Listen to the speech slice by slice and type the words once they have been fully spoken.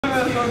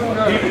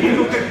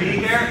People could be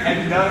here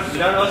and none of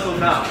us will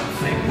know.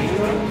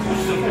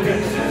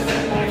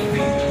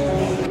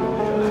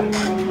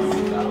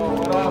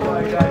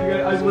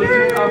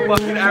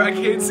 I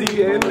can't see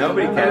you in.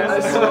 Nobody can. I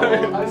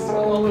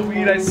smell all the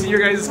weed. I see your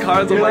guys'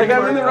 cars. I'm like,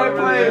 I'm in the right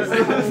place.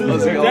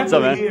 What's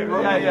up, man?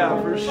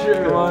 Yeah, for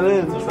sure. Come on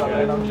in. What's up,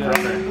 man? I'm Jeff.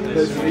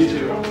 Nice to meet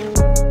you.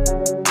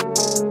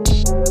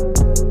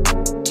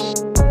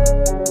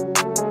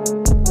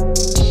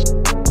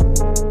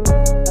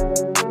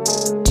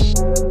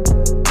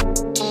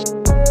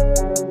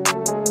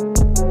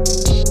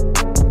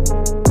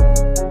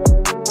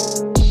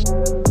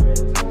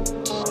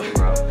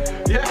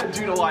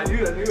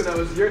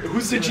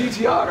 Who's the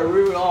GTR?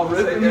 We would all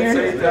rip in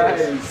here.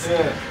 Nice.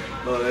 Yeah.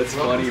 Oh, that's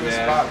funny, man.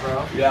 Spot,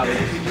 bro. Yeah.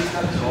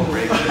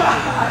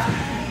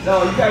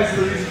 No, you guys are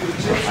the reason for the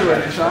chip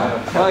shortage, huh?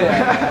 Hell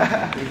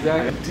yeah.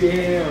 Exactly.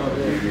 Damn.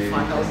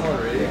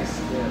 $5,000 raise.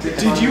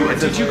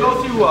 Did you go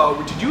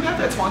through? Did you have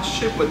that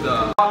sponsorship with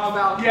the?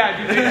 Yeah,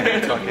 dude. They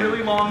took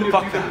really long to do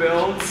the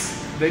builds.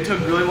 They took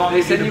really long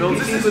to do the builds.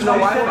 This is with no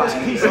Wi-Fi.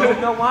 With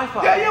no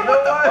Wi-Fi. Yeah,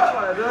 what the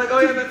fuck? They're like, oh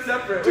yeah, that's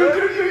separate. Dude,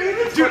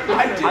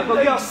 I did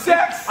the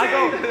exact same.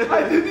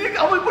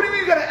 I'm like, what do you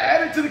mean you gotta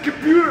add it to the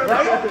computer?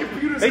 Like, all the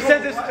computers. They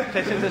sent this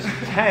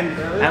 10,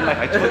 and like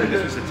I told you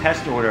this was a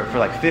test order for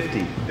like 50.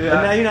 Yeah. And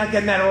now you're not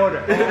getting that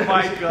order. Oh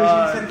my god.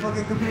 Because you send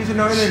fucking computers with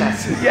no internet.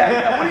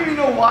 Yeah. What do you mean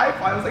no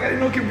Wi-Fi? I was like, I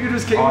didn't know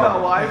computers came without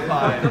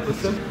Wi-Fi.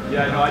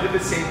 Yeah, no, I did the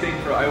same thing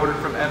for. I ordered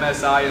from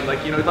MSI, and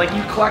like you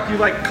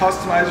like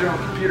customize your own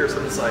computer, so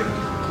it's like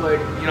I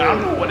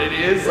don't know what it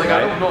is. Like I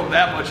don't know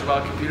that much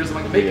about computers. I'm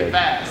like, make it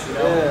fast, you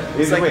know? Yeah.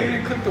 It's like you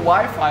didn't click the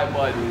Wi-Fi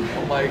button.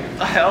 I'm like, what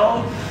the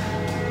hell?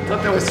 I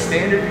thought that was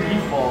standard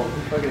default.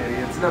 Fucking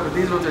idiots. No, but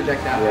these ones are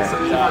decked out. Yeah. So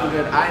these are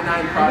good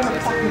i9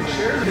 processors.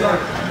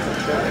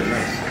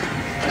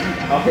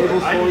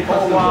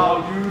 Oh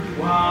wow, dude.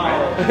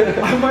 Wow.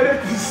 I might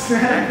have to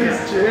snap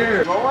this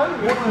chair. No,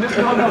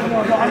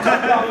 I'm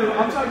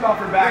talking about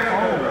for back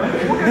home.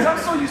 Well, because I'm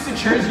so used to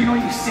chairs,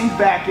 you sink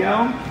back in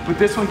them, but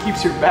this one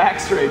keeps your back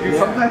straight, dude. Yeah.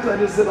 Sometimes I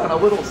just sit on a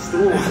little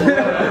stool.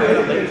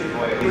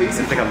 It's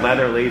like a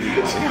leather lazy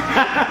boy.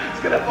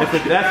 It's a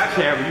desk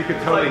chair, but you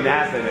could totally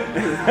nap in it.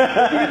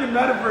 Even the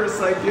metaverse,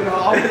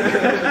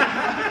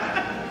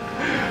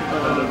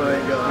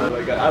 Oh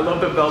my god. I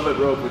love the velvet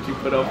rope which you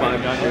put up on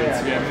your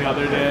Instagram the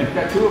other day. You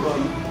got 2 of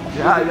them.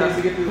 Yeah,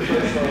 to get through the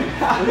first one.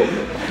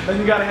 Then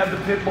you gotta have the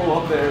pit bull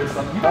up there or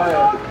something. Oh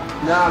yeah.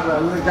 Nah, bro,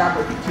 I'm gonna grab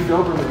 2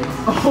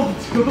 Dobermans. Oh,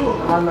 dude.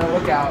 I'm on the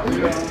lookout.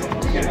 You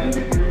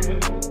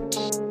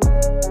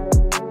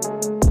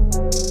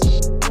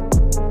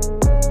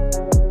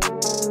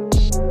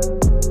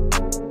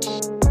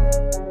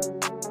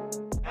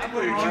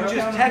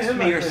just text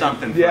me or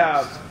something.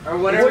 Yeah. Or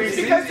whatever. Well,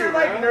 because you're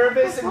like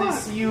nervous and they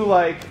see you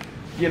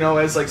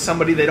as like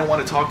somebody they don't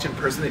want to talk to in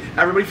person.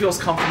 Everybody feels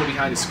comfortable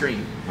behind a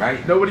screen.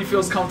 Right. Nobody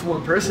feels comfortable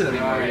in person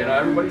anymore.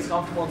 Everybody's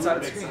comfortable inside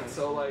a screen.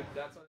 So like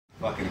that's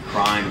fucking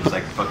crime. It was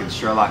like fucking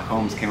Sherlock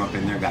Holmes came up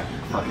in there and got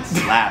fucking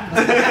slapped.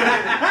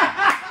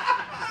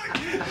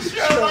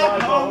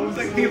 Sherlock Holmes.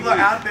 Like people are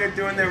out there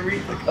doing their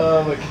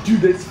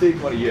dude, that's fake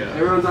money. Yeah.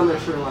 Everyone's on their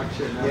Sherlock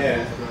shit now.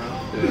 Yeah.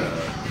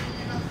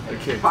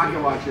 Pocket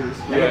watchers.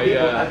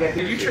 Yeah.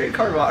 Did you trade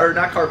Carvana or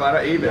not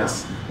Carvana?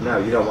 Avis. No,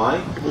 you know why?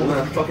 I'm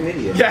a fucking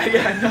idiot.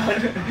 Yeah, no.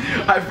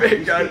 I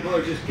think people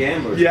are just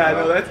gamblers. Yeah,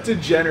 no, that's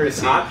degeneracy.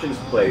 It's options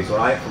plays.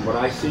 From what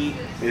I see,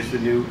 is the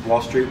new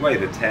Wall Street way.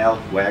 The tail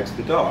wags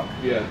the dog.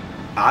 Yeah.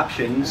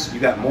 Options, you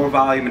got more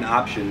volume in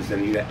options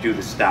than you do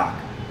the stock.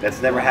 That's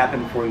never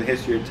happened before in the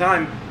history of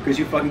time because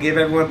you fucking gave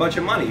everyone a bunch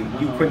of money.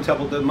 You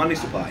quintupled the money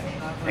supply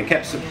and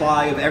kept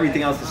supply of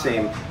everything else the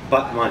same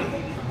but money.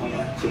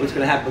 So what's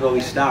going to happen with all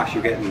these stocks?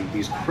 You're getting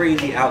these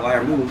crazy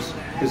outlier moves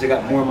because they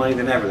got more money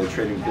than ever. They're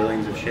trading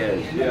billions of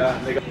shares. Yeah.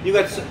 You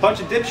got a bunch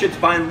of dipshits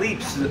buying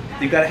leaps.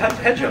 You got to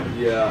hedge them.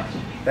 Yeah.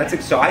 That's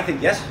so. I think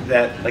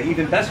that like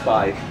even Best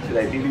Buy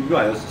today,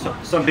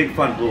 some big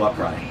fund blew up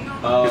right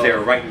because they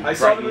were writing. I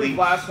saw the move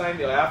last night in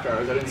the after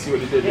hours. I didn't see what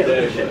he did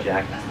today. Shit,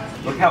 Jack.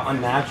 Look how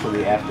unnatural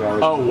the after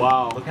hours. Oh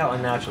wow. Look how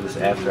unnatural this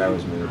after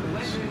hours move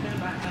is.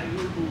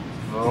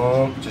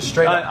 Oh, just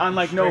straight up. On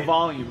like no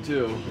volume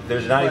too.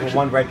 There's not even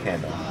one red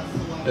candle.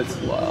 That's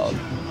wild.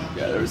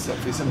 Yeah, there was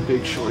definitely some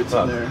big shorts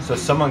in there. So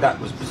some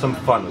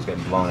fund was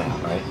getting blown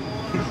out, right?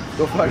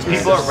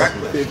 People are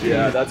reckless.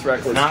 Yeah, that's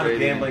reckless. It's not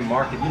trading. A gambling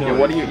market. You know,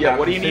 what do you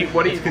need?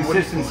 What do you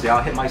consistency?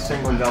 I'll hit my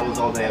single and doubles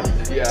all day,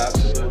 every day. Yeah,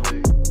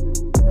 absolutely.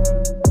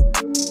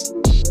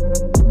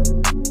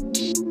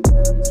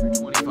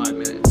 25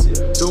 minutes.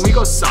 So when we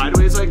go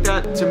sideways like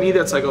that, to me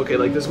that's like, okay,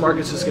 like this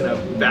market's just gonna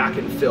back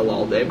and fill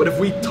all day. But if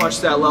we touch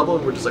that level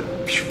and we're just like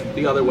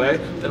the other way,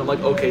 then I'm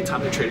like, okay,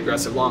 time to trade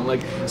aggressive long.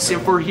 Like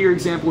for here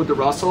example with the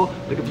Russell,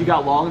 like if you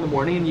got long in the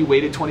morning and you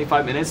waited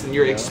 25 minutes and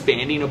you're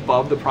expanding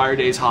above the prior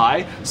day's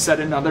high,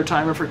 set another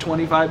timer for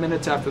 25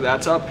 minutes after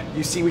that's up.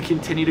 You see we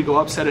continue to go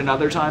up, set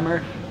another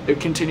timer, it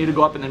continue to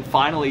go up, and then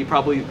finally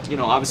probably,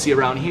 obviously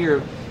around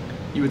here,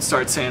 you would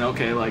start saying,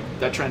 okay, like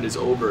that trend is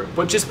over.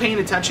 But just paying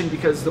attention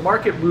because the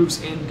market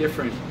moves in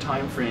different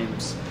time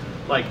frames.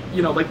 like,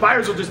 you know, like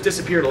buyers will just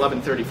disappear at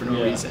 11:30 for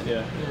no reason.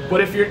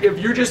 But if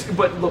you're just,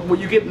 but when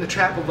you get in the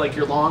trap of like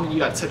you're long and you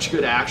got such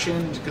good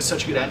action,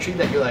 such good entry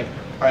that you're like,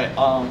 all right,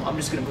 I'm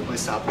just gonna move my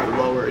stop a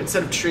little lower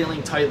instead of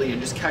trailing tightly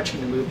and just catching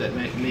the move that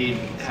made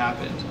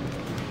happen.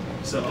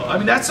 So I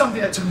mean, that's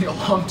something that took me a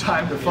long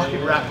time to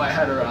fucking wrap my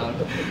head around.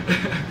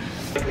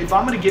 If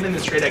I'm gonna get in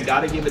this trade, I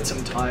gotta give it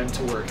some time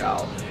to work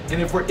out. And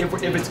if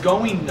it's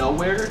going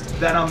nowhere,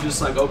 then I'm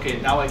just like,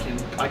 okay, now I can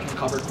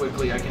cover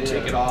quickly, I can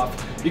take it off,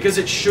 because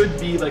it should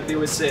be like they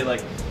would say,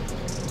 like,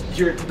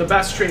 the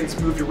best trades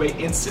move your way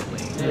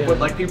instantly. But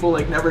like people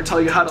like never tell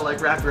you how to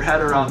like wrap your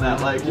head around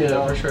that, like, you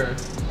know. For sure.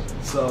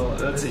 So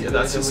that's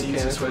just the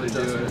easiest way to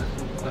do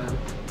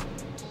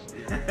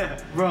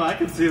it. Bro, I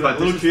can see But that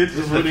little kids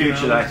this is the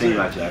future that I think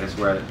about, Jack. I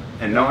swear.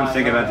 And no one's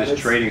thinking about this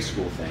trading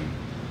school thing.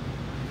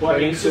 Well,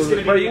 it's just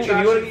gonna be if you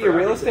want to get your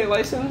real estate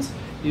license,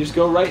 you just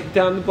go right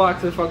down the block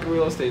to the fucking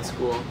real estate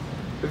school.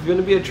 If you're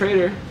gonna be a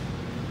trader,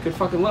 good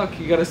fucking luck.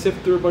 You gotta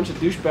sift through a bunch of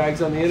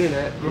douchebags on the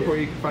internet before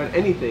you can find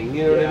anything.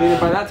 You know what I mean? And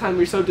by that time,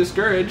 you're so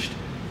discouraged,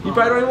 you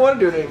probably don't even want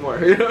to do it anymore.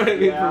 You know what I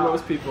mean? For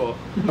most people,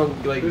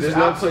 like there's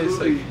no place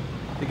like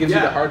that gives you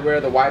the hardware,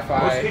 the Wi-Fi.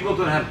 Most people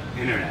don't have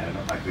internet.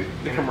 Like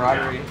the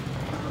camaraderie.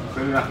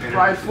 Yeah.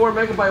 Right, 4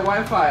 megabyte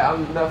Wi-Fi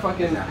on the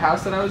fucking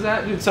house that I was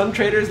at. Dude, some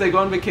traders, they go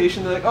on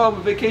vacation, they're like, oh, I'm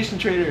a vacation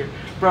trader.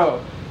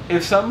 Bro,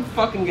 if some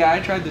fucking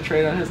guy tried to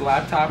trade on his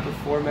laptop with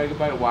 4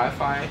 megabyte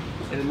Wi-Fi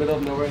in the middle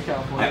of nowhere in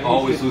California, I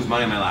always lose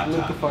money on my look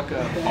laptop. the fuck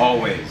up.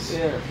 Always.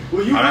 Yeah.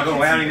 Well, I'm not going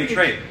away, I don't even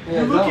trade.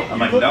 Yeah, no. I'm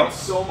like, nope.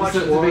 so much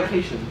It's a more.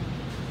 vacation.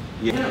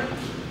 Yeah.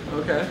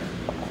 Okay.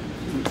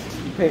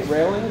 You paint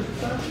railings and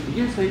stuff?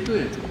 Yes, I do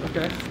it.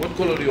 Okay. What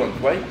color do you want?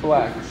 White?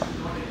 Black.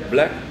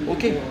 Black?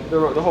 Okay.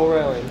 The whole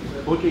railing.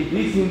 Okay,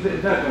 this in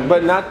that one.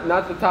 But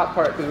not the top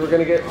part, because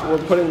we're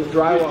putting the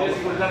drywall. This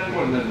for that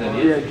corner then,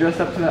 Yeah, yes? just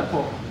up to that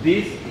pole.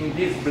 This in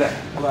this black.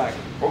 Black.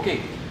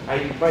 Okay,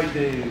 I buy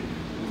the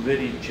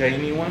very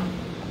shiny one.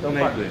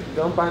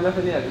 Don't buy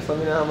nothing yet. Just let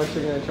me know how much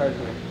you're gonna charge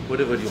me.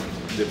 Whatever you want.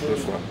 The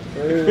first one.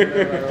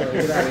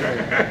 Get out of here.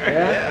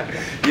 Yeah?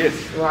 Yes.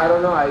 Well, I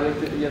don't know.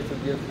 You have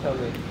to tell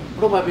me.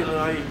 Probably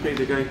I pay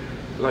the guy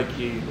like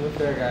I'm a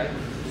fair guy.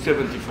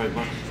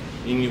 $75.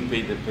 And you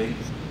pay the pay.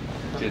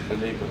 Just the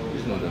labor.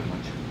 It's not that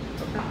much.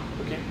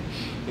 Okay?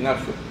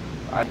 Enough.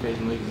 I pay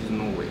no, there's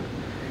no way.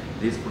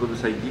 This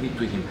product I give it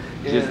to him.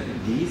 Just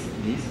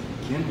this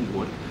can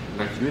work.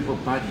 Like you have a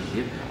body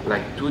here,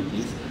 like to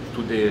this,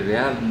 to the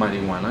real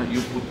marijuana,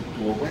 you put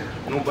it over.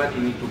 Nobody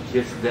need to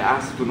kiss the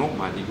ass to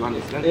nobody. You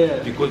understand?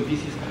 Yeah. Because this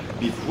is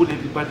before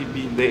everybody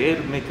be in the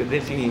air, make a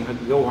dancing and have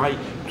to go high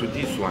to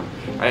this one.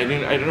 I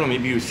don't know.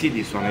 Maybe you see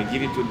this one. I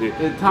give it to the.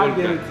 Todd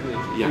gave it to me.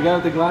 Yeah. You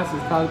got the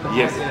glasses. Todd.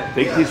 Yes. Yeah.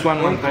 Take this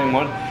one time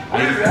more. You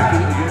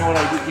know what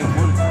I'm looking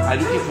for? I'm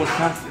looking for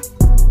something.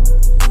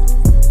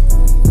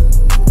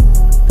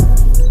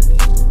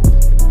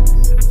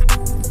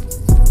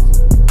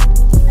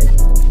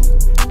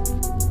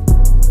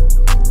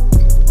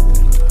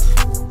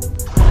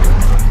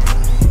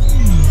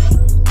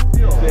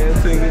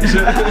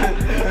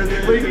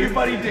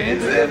 Everybody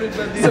dancing,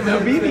 some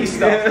Habibi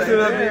stuff. Yeah,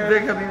 some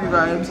big Habibi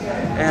vibes.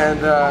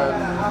 And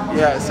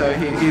yeah, so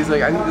he's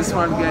like, I need this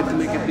one guy to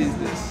make a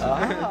business.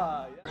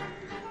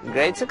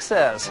 Great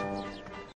success.